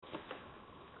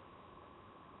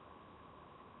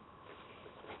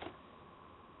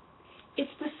It's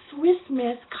the Swiss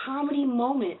Miss comedy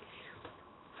moment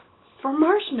for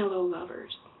marshmallow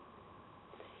lovers.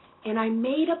 And I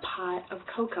made a pot of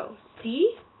cocoa.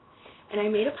 See? And I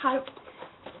made a pot of...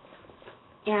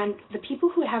 And the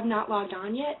people who have not logged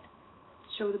on yet,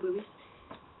 show the boobies.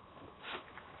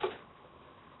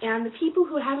 And the people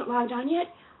who haven't logged on yet,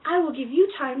 I will give you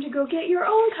time to go get your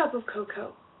own cup of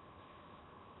cocoa.